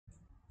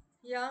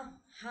Yeah,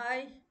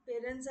 hi,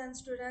 parents and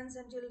students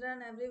and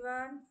children,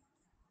 everyone.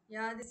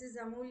 Yeah, this is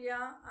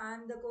Amulya.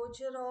 I'm the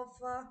coacher of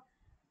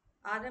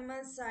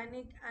RMS,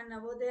 Sainik and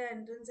Navodaya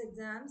entrance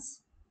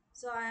exams.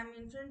 So I am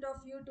in front of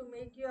you to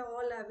make you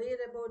all aware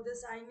about the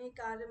Sainik,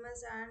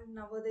 RMS and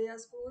Navodaya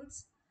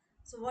schools.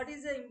 So what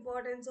is the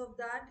importance of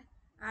that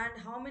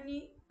and how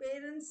many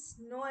parents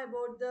know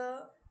about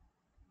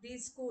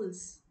these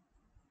schools?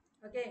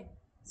 Okay,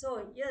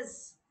 so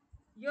yes,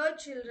 your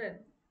children,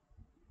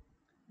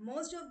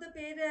 most of the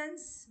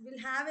parents will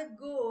have a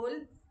goal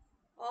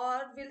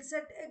or will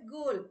set a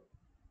goal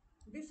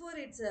before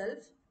itself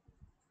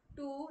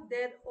to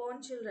their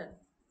own children,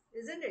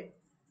 isn't it?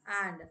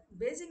 And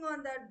basing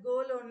on that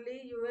goal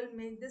only you will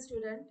make the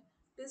student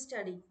to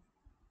study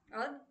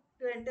or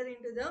to enter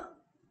into the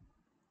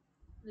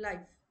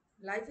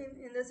life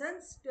in the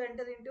sense to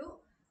enter into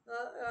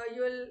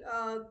you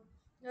will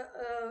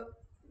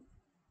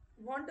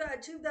want to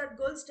achieve that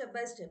goal step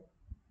by step,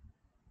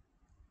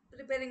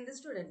 preparing the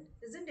student,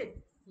 isn't it?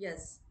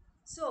 Yes.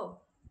 So,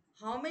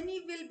 how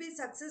many will be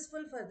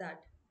successful for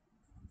that?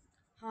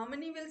 How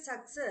many will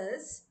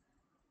success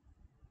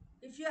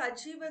if you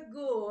achieve a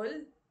goal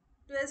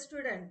to a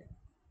student?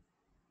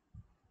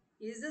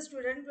 Is the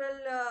student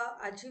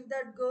will achieve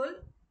that goal?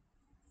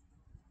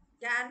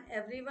 Can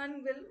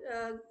everyone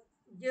will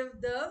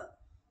give the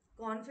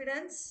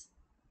confidence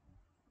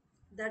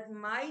that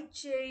my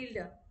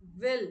child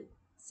will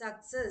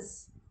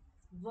success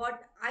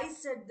what I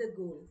set the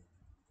goal,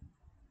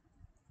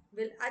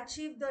 will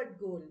achieve that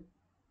goal?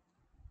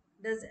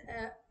 Does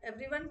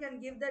everyone can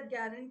give that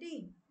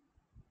guarantee?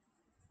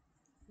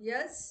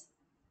 Yes.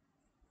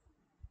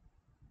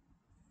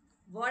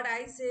 What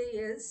I say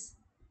is,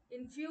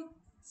 in few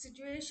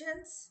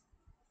situations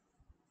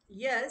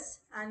yes,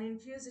 and in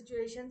few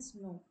situations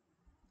no.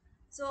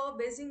 So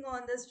basing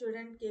on the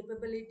student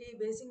capability,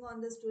 basing on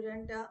the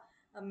student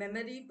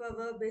memory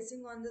power,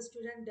 basing on the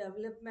student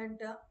development,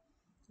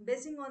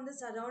 basing on the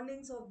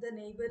surroundings of the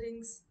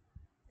neighborings,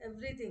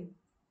 everything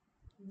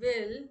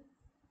will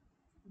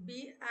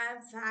be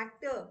a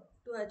factor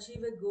to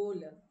achieve a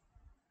goal.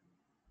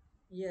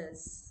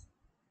 Yes.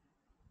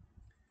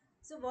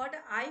 So what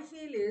I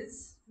feel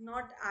is,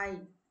 not I,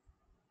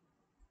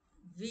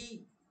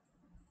 we.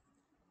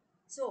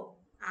 So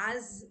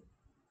as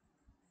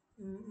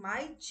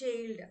my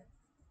child,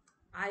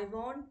 I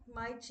want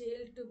my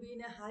child to be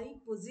in a high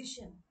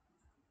position.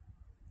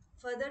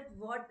 For that,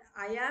 what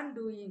I am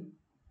doing,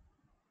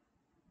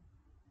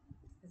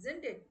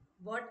 isn't it?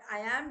 What I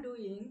am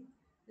doing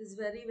is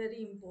very,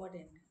 very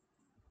important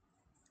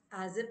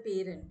as a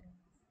parent.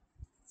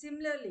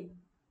 Similarly,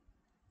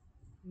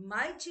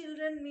 my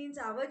children means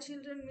our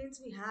children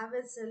means we have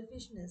a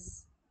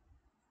selfishness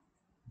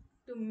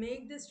to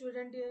make the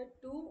student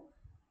to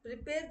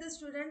prepare the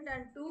student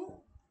and to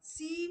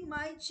see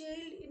my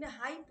child in a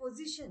high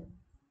position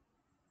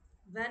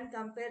when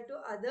compared to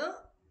other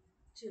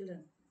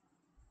children.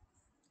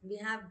 We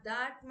have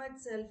that much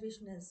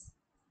selfishness,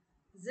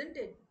 isn't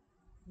it?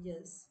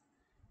 Yes.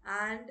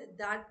 And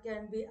that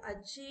can be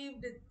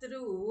achieved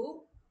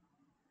through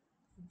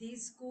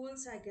these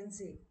schools, I can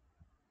say.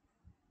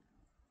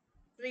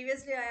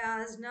 Previously,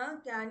 I asked, now,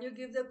 can you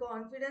give the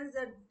confidence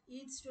that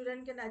each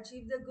student can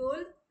achieve the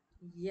goal?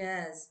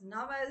 Yes.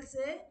 Now I'll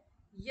say,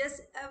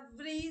 yes,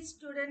 every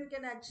student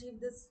can achieve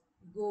this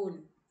goal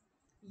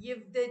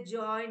if they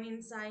join in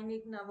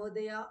Sainik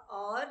Navodaya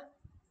or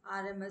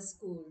RMS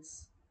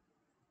schools.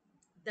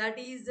 That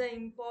is the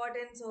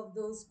importance of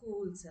those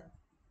schools.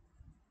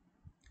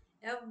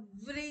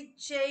 Every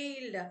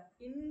child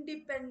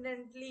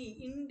independently,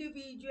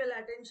 individual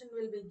attention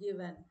will be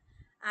given,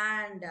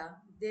 and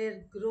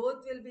their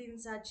growth will be in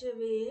such a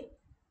way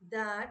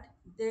that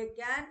they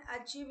can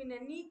achieve in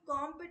any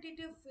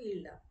competitive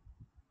field.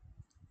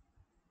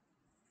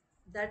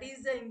 That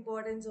is the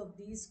importance of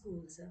these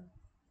schools.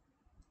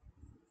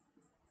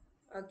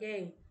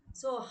 Okay,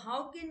 so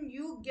how can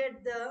you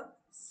get the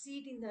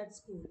seat in that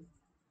school,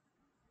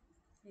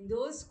 in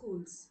those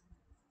schools?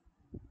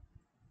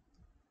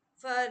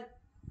 For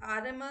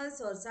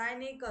RMS or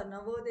Sainik or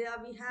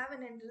Navodaya, we have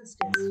an entrance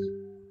test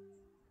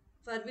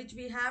for which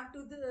we have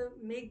to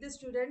make the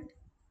student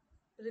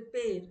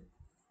prepare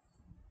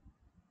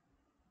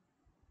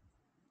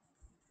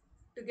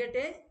to get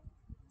a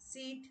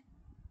seat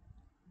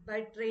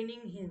by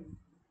training him.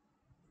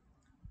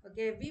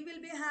 Okay, we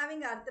will be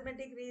having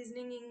arithmetic,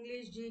 reasoning,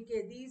 English,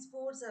 GK, these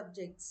four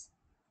subjects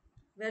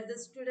where the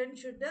student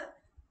should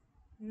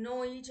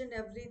know each and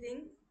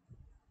everything,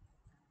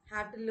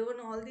 have to learn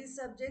all these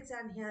subjects,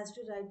 and he has to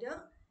write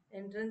a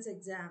entrance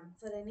exam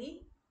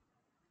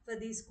for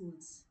these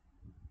schools.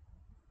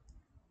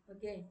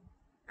 Okay,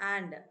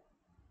 and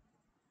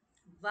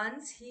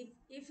once he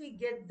if he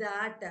get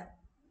that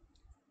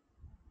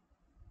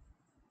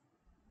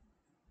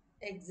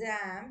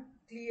exam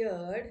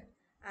cleared,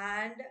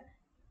 and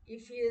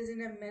if he is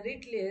in a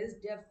merit list,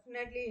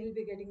 definitely he'll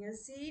be getting a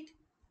seat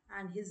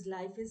and his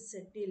life is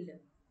settled.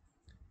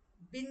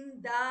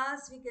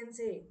 Bindas, we can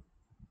say.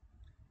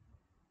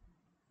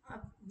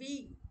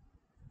 We,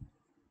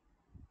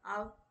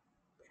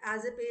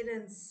 as a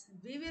parents,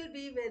 we will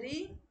be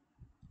very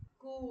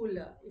cool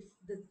if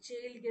the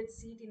child gets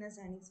seat in a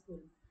Sainik school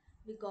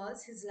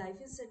because his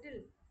life is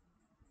settled.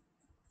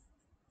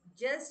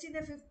 Just in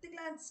a fifth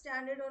class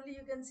standard only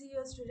you can see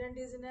your student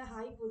is in a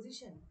high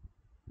position.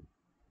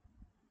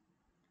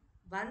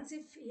 Once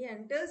if he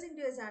enters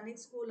into a Sainik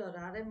school or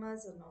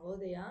RMS or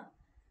Navodaya,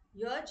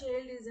 your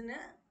child is in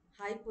a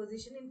high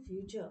position in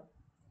future.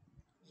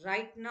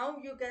 Right now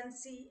you can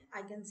see,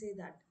 I can say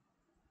that.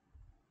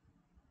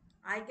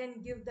 I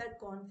can give that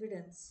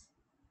confidence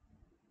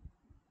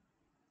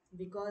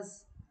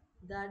because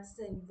that's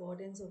the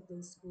importance of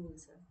those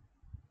schools.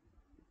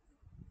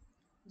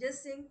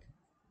 Just think,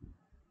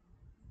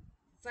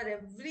 for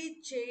every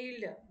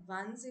child,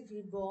 once if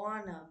he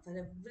born, for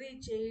every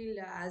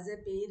child, as a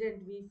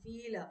parent we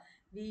feel,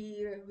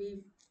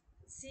 we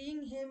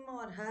seeing him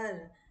or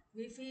her,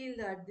 we feel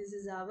that this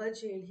is our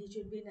child, he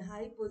should be in a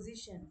high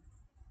position.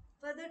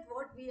 For that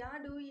what we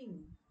are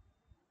doing?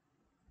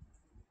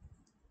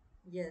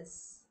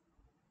 Yes,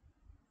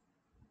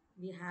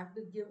 we have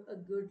to give a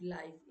good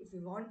life. If we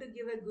want to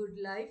give a good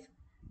life,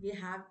 we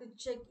have to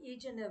check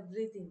each and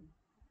everything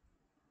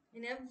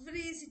in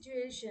every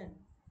situation,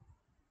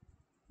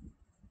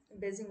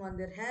 basing on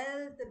their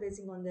health,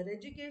 basing on their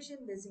education,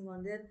 basing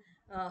on their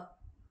uh,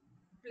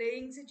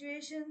 playing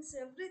situations,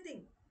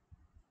 everything.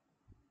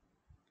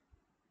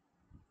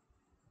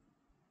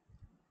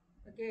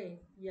 Okay,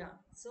 yeah.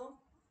 So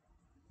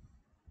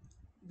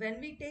when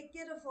we take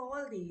care of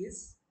all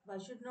these, why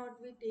should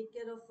not we take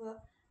care of a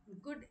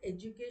good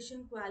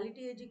education,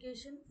 quality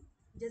education?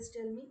 Just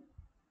tell me.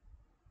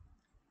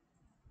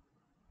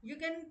 You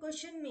can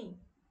question me.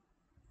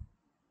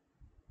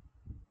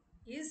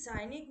 Is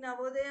Sainik,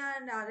 Navodaya,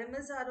 and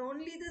RMS are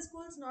only the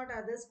schools, not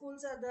other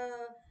schools are the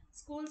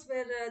schools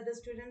where the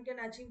student can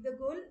achieve the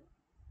goal?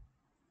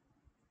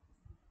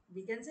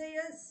 We can say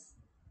yes,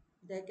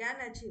 they can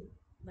achieve,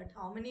 but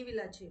how many will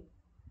achieve?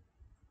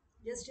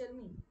 Just tell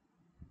me.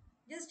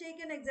 Just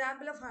take an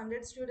example of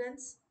 100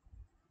 students.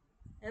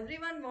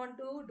 Everyone want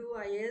to do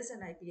IAS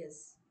and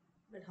IPS,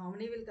 but how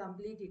many will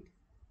complete it?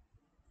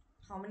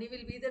 How many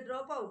will be the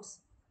dropouts?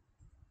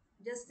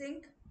 Just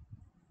think,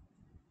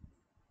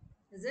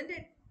 isn't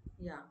it?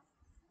 Yeah.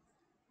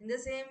 In the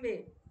same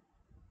way,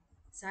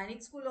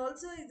 Sainik school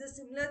also is a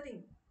similar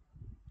thing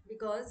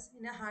because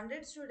in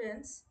 100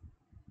 students,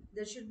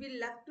 there should be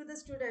luck to the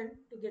student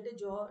to get a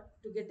job,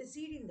 to get a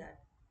seat in that,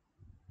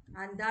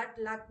 and that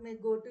luck may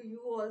go to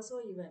you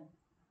also even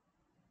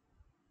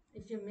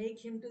if you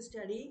make him to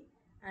study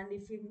and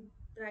if you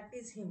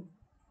practice him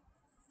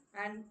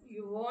and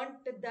you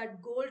want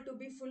that goal to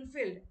be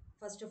fulfilled.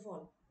 First of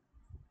all,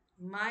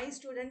 my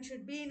student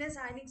should be in a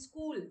Sainik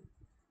school.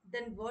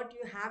 Then what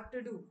you have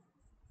to do?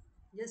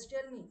 Just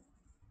tell me.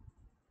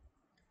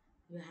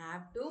 You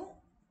have to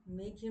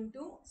make him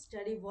to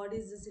study what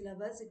is the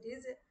syllabus, it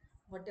is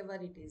whatever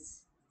it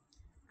is.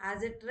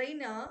 As a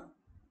trainer,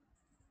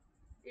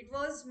 it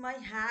was my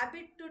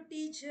habit to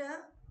teach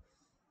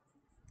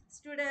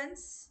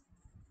students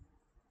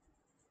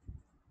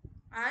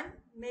and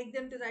make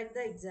them to write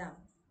the exam.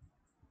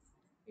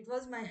 It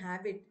was my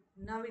habit.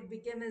 Now it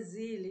became a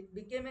zeal, it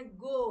became a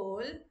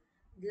goal,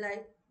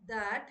 like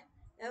that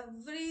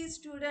every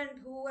student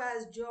who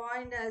has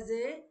joined as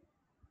a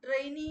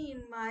trainee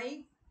in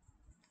my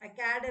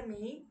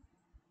academy,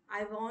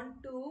 I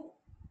want to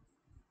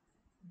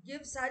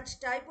give such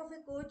type of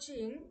a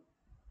coaching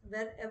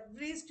where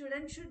every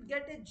student should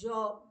get a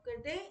job,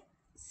 get a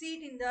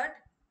seat in that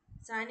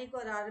Sainik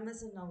or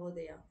RMS in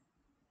Navodaya.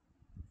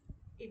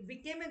 It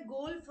became a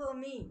goal for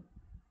me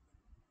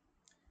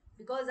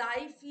because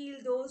I feel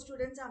those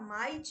students are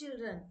my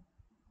children.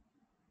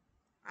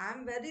 I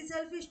am very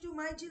selfish to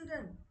my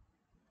children.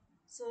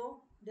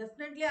 So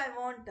definitely I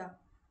want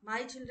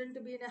my children to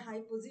be in a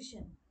high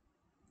position.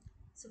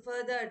 So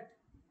for that,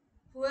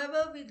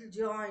 whoever will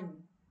join,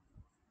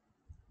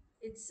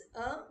 it's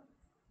a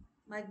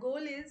my goal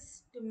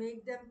is to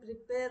make them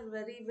prepare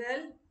very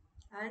well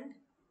and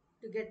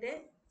to get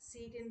a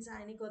seat in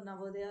Sainik or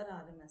Navodaya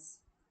or RMS.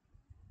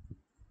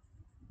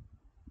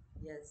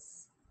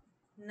 Yes.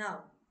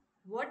 Now,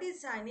 what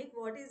is Sainik,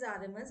 what is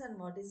RMS, and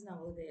what is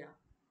Navodaya?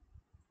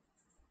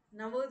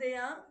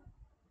 Navodaya,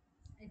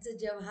 it's a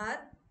Jawahar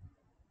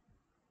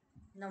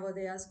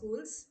Navodaya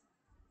schools.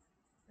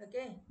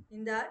 Okay,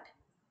 in that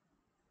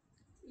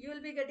you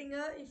will be getting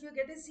a, if you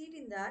get a seat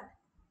in that,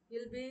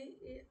 you'll be,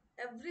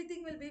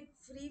 everything will be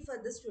free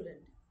for the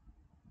student.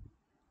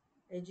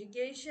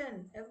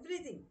 Education,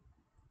 everything.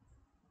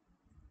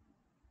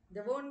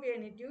 There won't be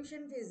any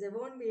tuition fees, there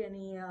won't be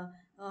any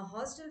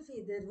hostel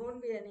fee, there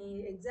won't be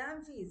any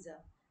exam fees,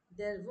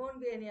 there won't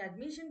be any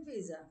admission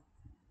fees.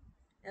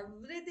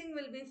 Everything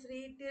will be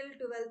free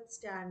till 12th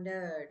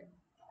standard.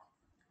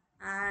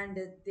 And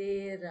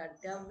their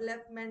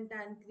development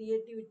and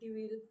creativity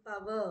will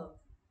power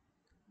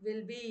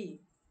will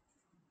be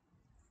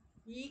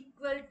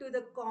equal to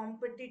the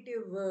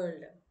competitive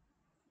world.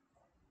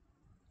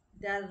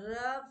 There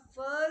are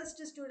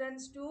first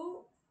students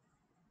to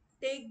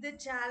take the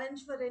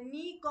challenge for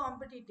any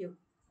competitive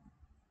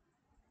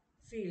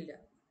field.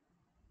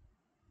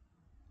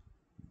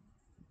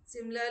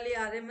 Similarly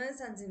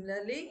RMS and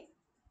similarly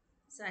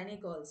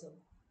Sainik also.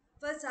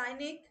 For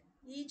Sainik,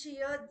 each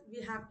year we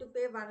have to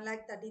pay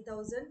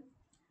 1,30,000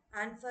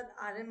 and for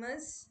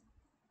RMS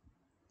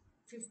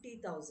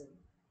 50,000.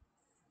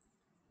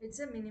 It's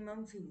a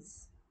minimum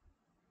fees.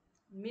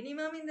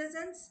 Minimum in the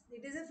sense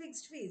it is a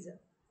fixed fees.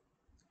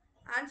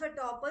 And for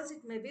toppers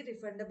it may be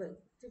refundable.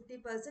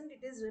 50%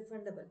 it is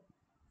refundable.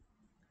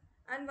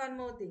 And one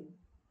more thing.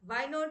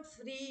 Why not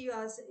free?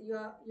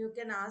 You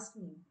can ask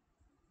me.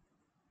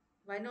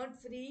 Why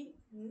not free?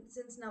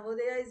 Since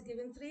Navodaya is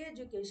giving free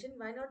education,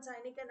 why not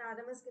Sainik and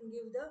RMS can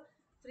give the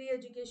free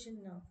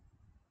education now?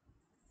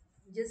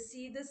 Just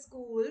see the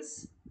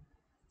schools,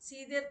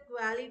 see their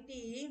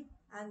quality,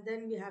 and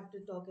then we have to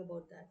talk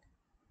about that.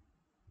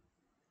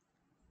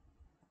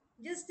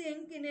 Just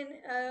think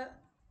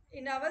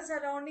in our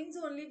surroundings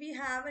only we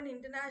have an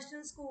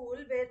international school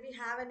where we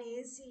have an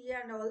AC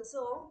and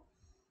also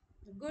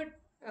good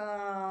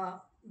uh,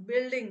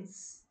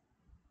 buildings,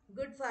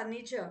 good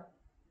furniture,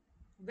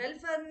 well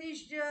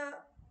furnished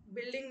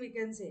building we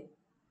can say,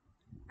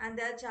 and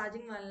they are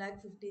charging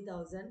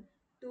 1,50,000,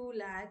 2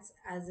 lakhs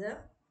as a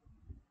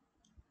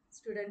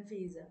student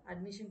fees,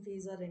 admission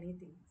fees or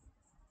anything.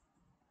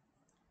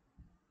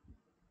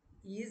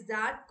 Is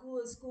that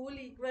school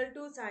equal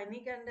to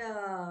Sainik and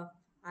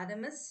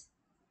RMS?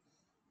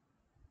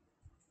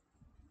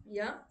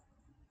 Yeah.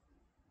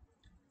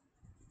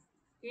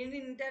 In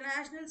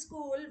international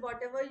school,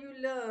 whatever you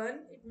learn,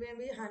 it may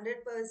be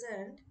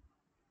 100%.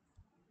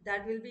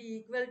 That will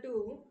be equal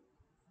to,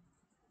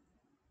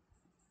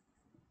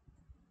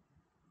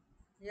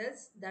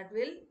 yes, that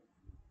will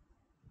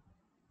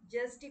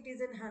just it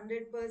is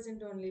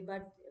 100% only.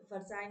 But for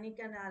Sainik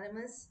and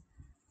RMS,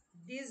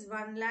 this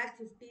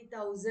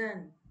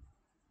 1,50,000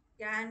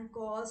 can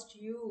cost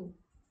you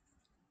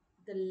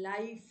the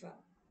life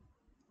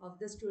of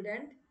the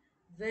student,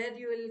 where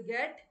you will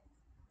get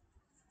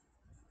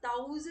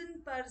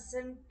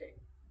 1,000%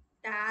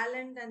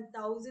 talent and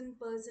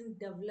 1,000%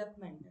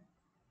 development.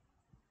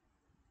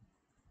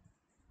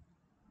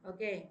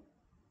 Okay,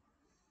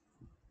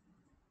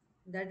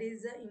 that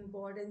is the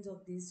importance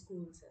of these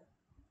schools.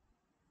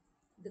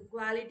 The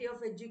quality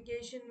of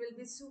education will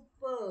be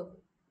superb.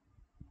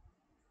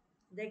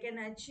 They can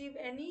achieve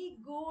any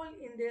goal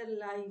in their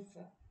life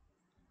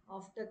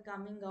after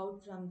coming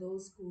out from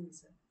those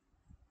schools.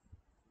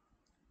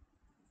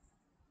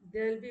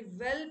 They will be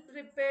well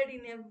prepared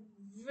in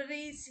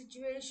every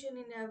situation,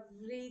 in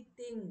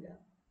everything.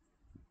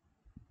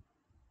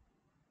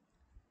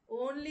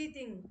 Only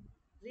thing,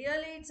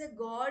 really, it's a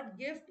God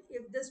gift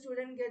if the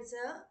student gets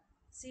a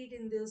seat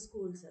in those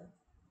schools.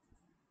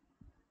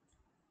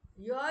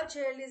 Your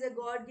child is a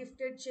God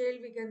gifted child,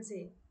 we can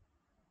say,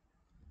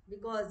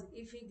 because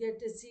if he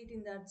get a seat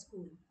in that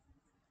school,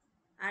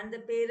 and the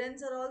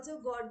parents are also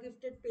God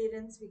gifted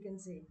parents, we can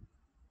say,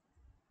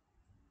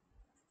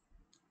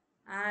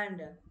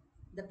 and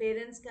the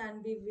parents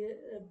can be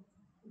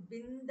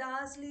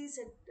bindasly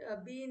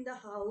be in the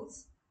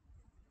house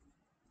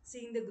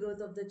seeing the growth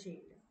of the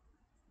child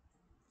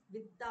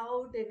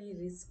without any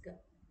risk.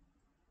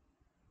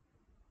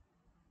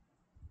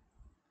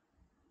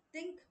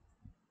 Think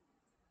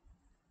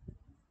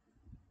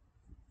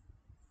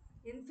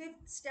in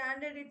fifth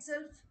standard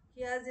itself,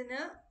 he is in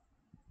a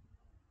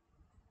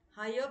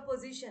higher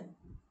position.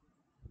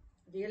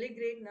 Really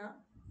great, na?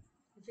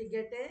 If you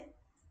get a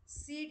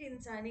seat in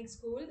Sainik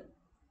school,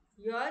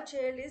 your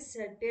child is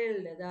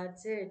settled.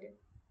 That's it.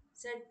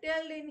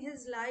 Settled in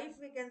his life,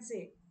 we can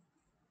say.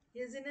 He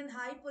is in a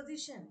high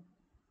position.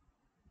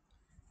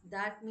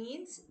 That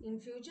means in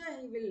future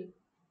he will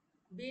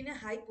be in a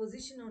high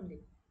position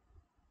only.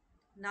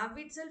 Now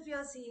itself you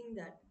are seeing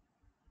that.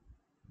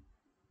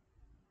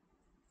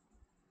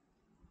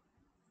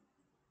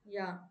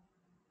 Yeah.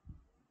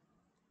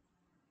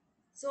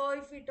 So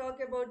if we talk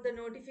about the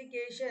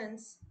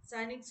notifications,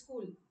 Sainik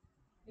school.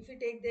 If you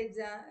take the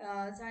exam,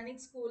 Sainik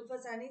school,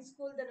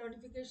 the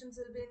notifications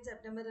will be in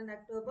September and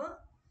October,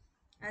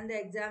 and the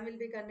exam will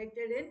be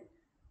conducted in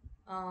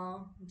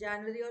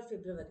January or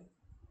February.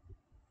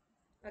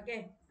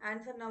 Okay,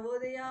 and for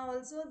Navodaya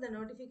also, the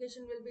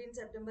notification will be in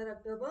September,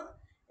 October.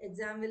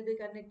 Exam will be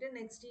conducted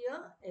next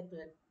year,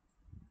 April.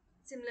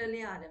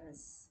 Similarly,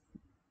 RMS.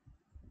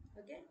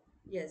 Okay,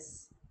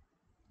 yes.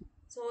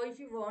 So if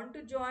you want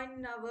to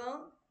join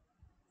our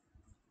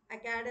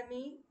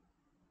academy,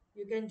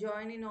 you can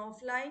join in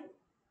offline,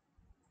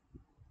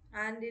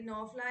 and in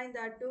offline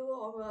that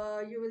too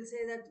you will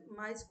say that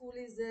my school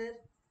is there,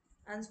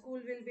 and school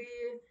will be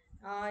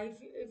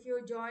if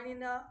you join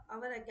in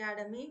our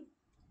academy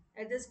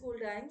at the school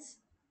times,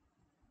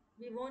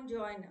 we won't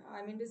join.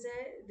 I mean to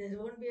say there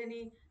won't be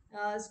any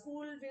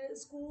school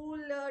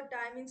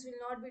timings will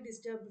not be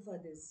disturbed for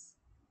this.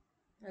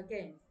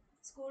 Okay,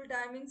 school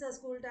timings are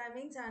school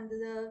timings, and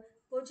the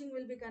coaching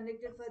will be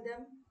conducted for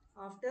them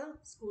after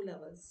school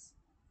hours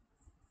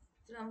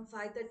from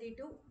 5:30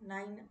 to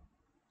 9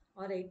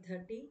 or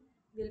 8:30.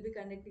 We'll be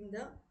conducting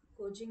the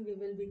coaching. We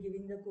will be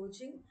giving the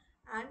coaching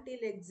until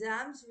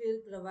exams.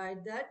 We'll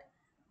provide that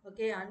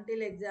Okay,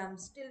 until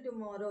exams, till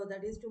tomorrow,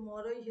 that is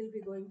tomorrow he'll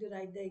be going to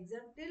write the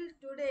exam. Till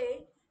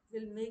today,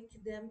 will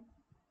make them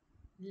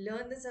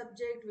learn the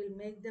subject, will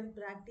make them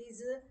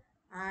practice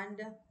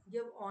and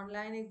give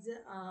online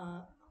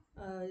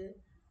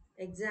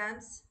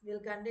exams, will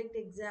conduct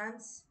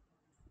exams,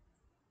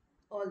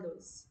 all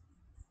those.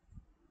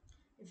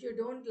 If you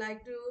don't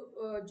like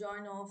to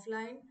join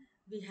offline,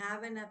 we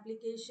have an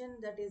application,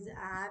 that is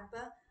app.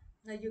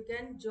 You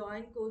can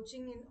join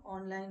coaching in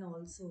online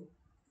also.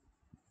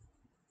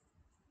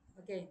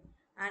 Okay,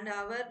 and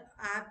our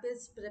app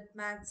is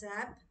PrepMax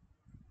app.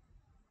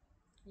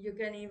 You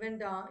can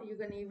even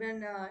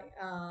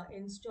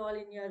install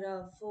in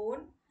your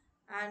phone,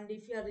 and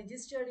if you are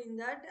registered in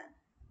that,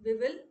 we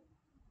will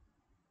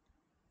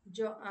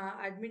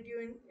admit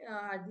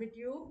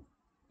you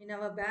in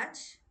our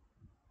batch,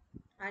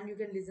 and you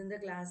can listen the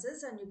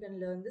classes and you can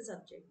learn the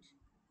subject.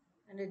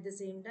 And at the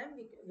same time,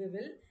 we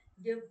will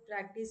give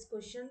practice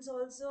questions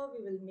also.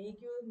 We will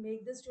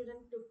make the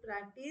student to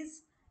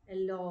practice a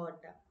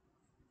lot.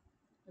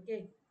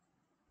 Okay,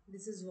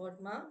 this is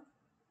what ma.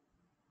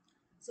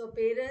 So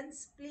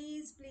parents,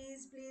 please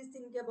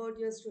think about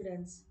your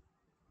students.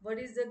 What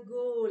is the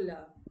goal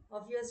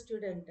of your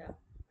student?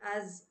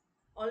 As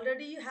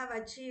already you have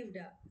achieved,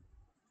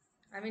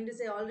 I mean to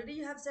say, already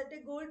you have set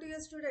a goal to your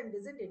student,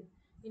 isn't it?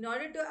 In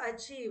order to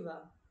achieve,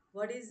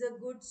 what is a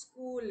good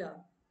school?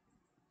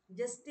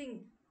 Just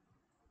think.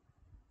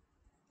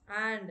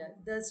 And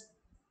the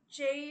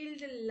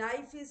child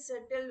life is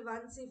settled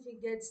once if he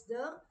gets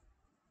the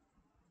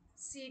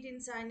seat in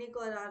Sainik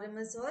or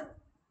RMS or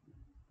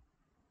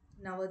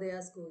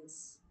Navodaya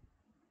schools.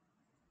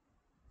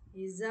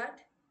 Is that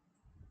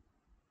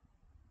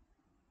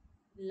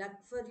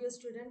luck for your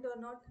student or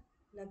not?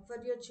 Luck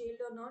for your child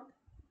or not?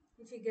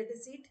 If you get a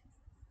seat?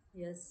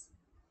 Yes.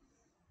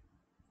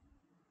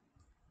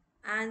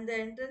 And the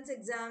entrance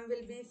exam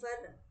will be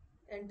for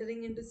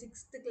entering into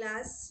 6th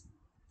class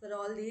for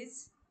all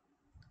these,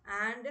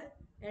 and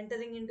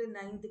entering into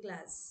ninth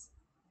class.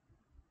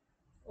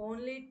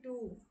 Only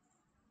two.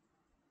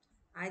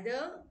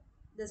 Either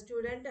the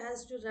student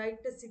has to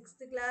write the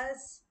 6th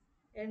class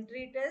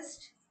entry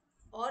test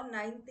or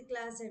ninth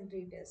class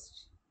entry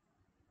test.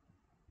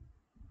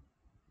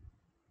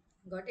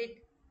 Got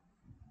it?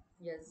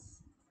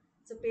 Yes.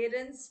 So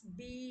parents,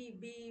 be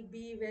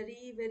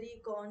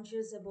very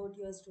conscious about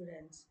your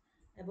students,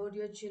 about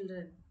your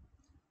children.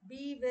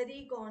 Be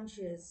very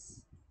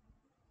conscious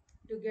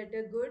to get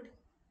a good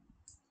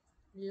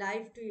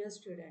life to your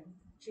student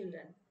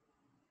children.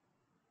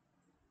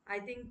 I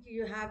think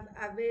you have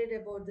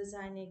aware about the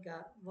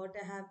Sainika, what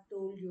I have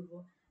told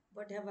you,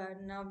 whatever.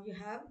 Now you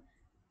have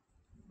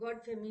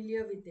got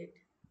familiar with it.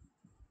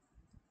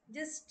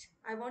 Just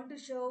I want to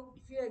show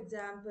few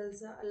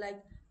examples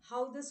like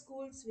how the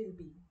schools will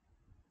be.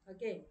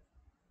 Okay,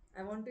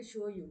 I want to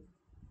show you.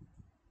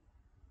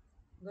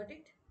 Got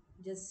it?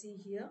 Just see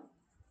here.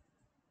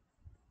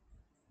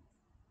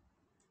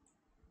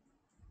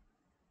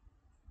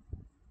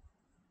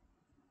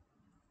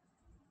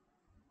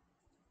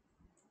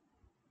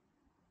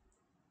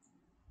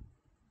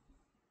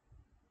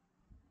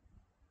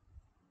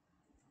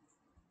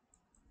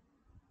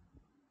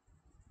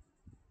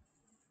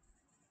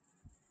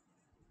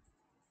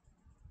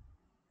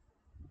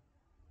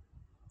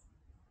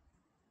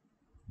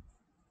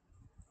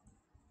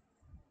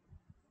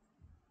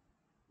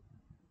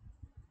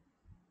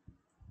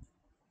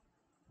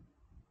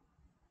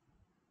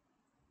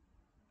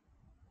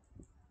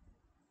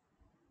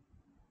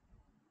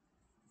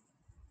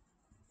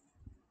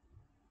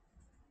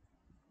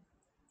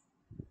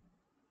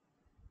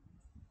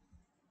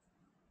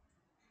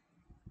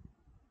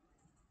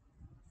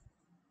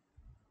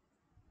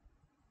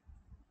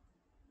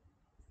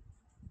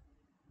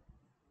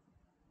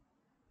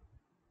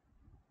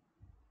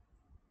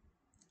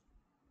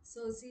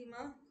 So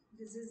Seema,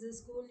 this is the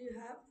school you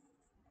have.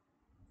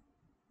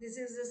 This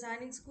is the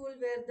Sainik school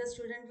where the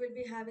student will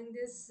be having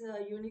this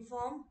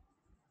uniform.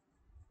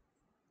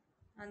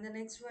 And the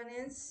next one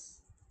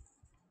is,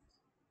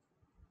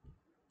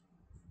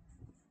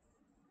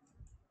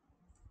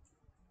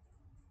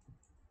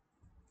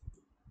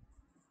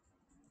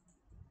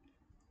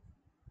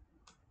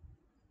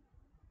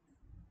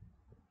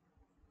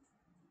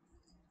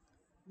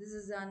 this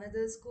is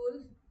another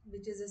school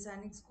which is a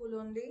Sainik school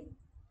only.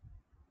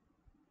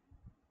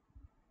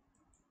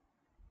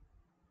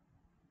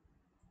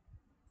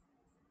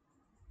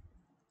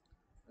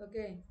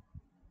 Okay,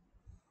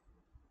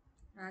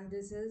 and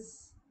this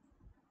is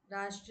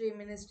Rashtriya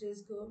Ministry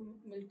School,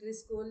 Military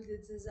School.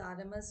 This is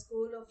RMS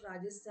School of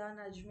Rajasthan,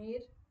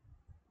 Ajmer.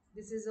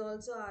 This is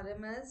also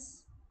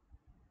RMS,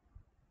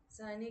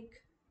 Sainik,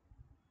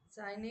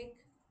 Sainik,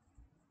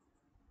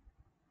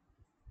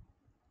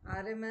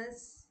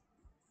 RMS,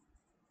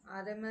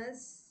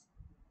 RMS.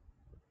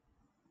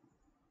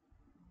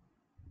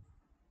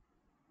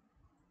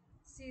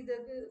 See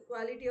the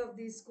quality of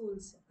these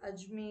schools: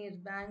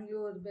 Ajmer,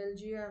 Bangalore,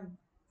 Belgium,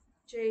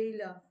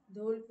 Chaila,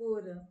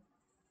 Dholpur.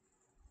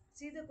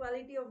 See the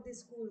quality of these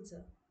schools.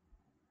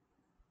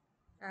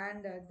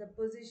 and the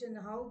position,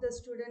 how the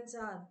students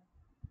are,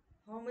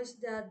 how much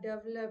they are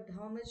developed,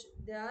 how much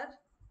they are,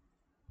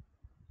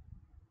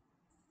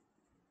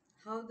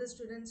 how the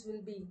students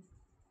will be,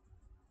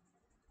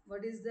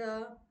 what is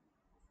the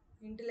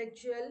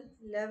intellectual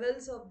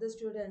levels of the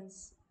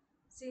students.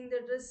 Seeing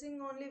the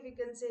dressing only, we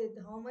can say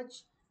how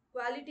much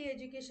quality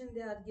education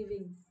they are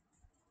giving.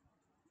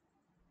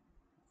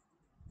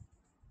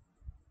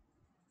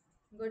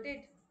 Got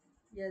it?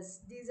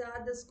 Yes, these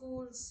are the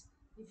schools.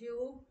 If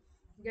you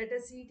get a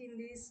seat in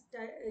these,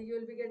 you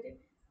will be getting.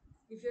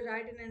 If you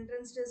write an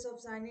entrance test of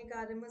Sainik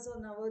RMS or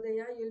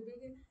Navodaya, you'll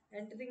be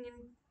entering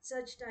in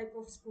such type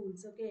of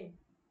schools. Okay,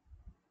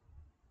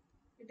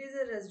 it is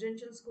a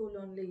residential school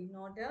only,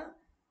 not a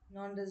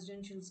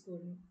non-residential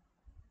school.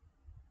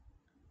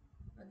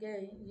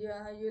 Okay,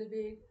 yeah, you will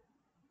be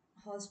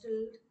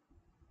hosteled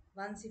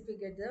once if you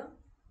get the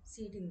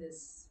seat in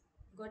this.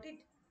 Got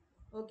it?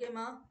 Okay,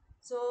 ma.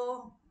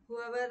 So,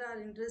 whoever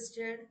are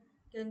interested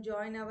can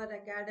join our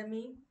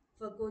academy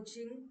for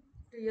coaching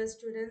to your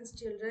students,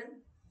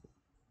 children.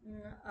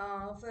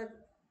 For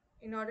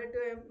in order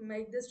to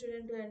make the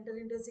student to enter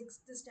into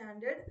sixth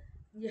standard,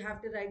 you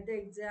have to write the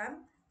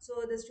exam.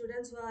 So the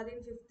students who are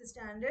in fifth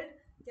standard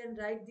can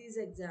write these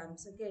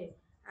exams. Okay,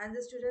 and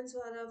the students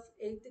who are of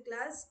eighth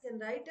class can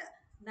write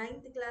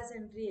ninth class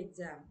entry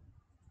exam.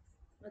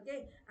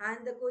 Okay,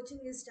 and the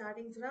coaching is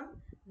starting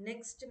from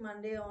next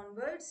Monday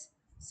onwards.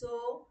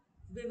 So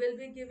we will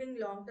be giving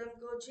long term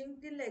coaching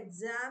till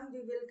exam.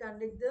 We will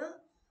conduct the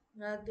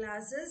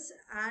classes,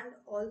 and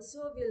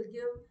also we'll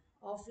give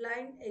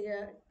offline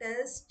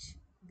test,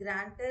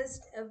 grand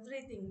test,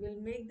 everything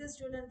will make the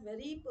student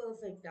very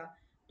perfect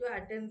to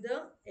attend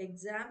the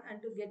exam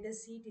and to get a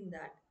seat in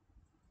that.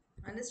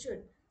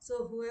 Understood?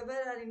 So whoever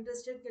are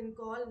interested can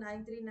call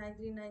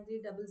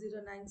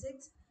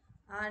 9393930096,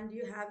 and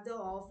you have the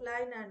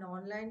offline and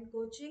online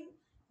coaching.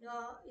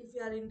 If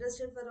you are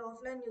interested for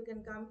offline, you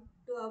can come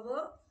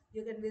to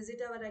you can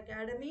visit our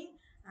academy,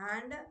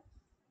 and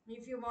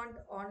if you want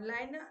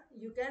online,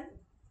 you can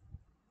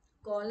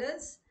call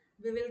us.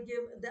 We will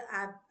give the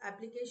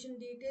application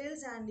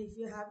details, and if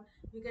you have,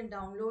 you can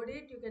download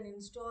it, you can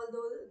install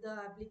the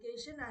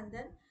application, and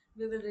then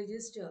we will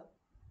register.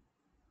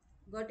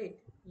 Got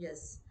it?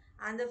 Yes.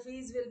 And the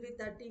fees will be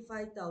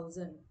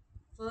 35,000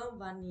 for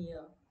 1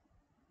 year.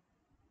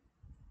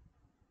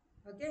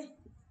 Okay?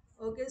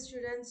 Okay,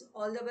 students,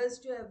 all the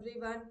best to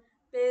everyone.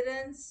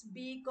 Parents,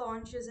 be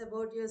conscious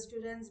about your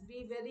students.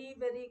 Be very,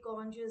 very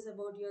conscious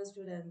about your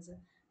students,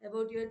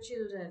 about your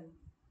children.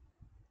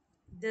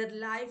 Their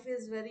life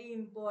is very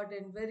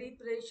important, very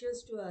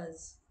precious to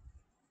us.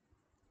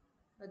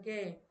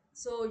 Okay?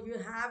 So you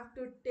have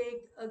to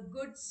take a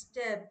good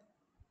step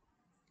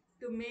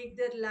to make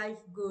their life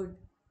good.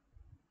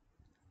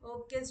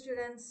 Okay,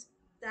 students,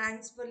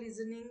 thanks for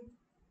listening.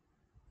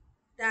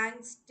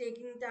 Thanks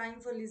taking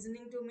time for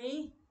listening to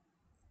me.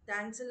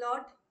 Thanks a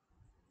lot.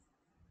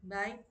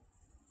 Bye.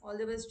 All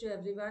the best to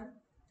everyone.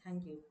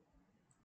 Thank you.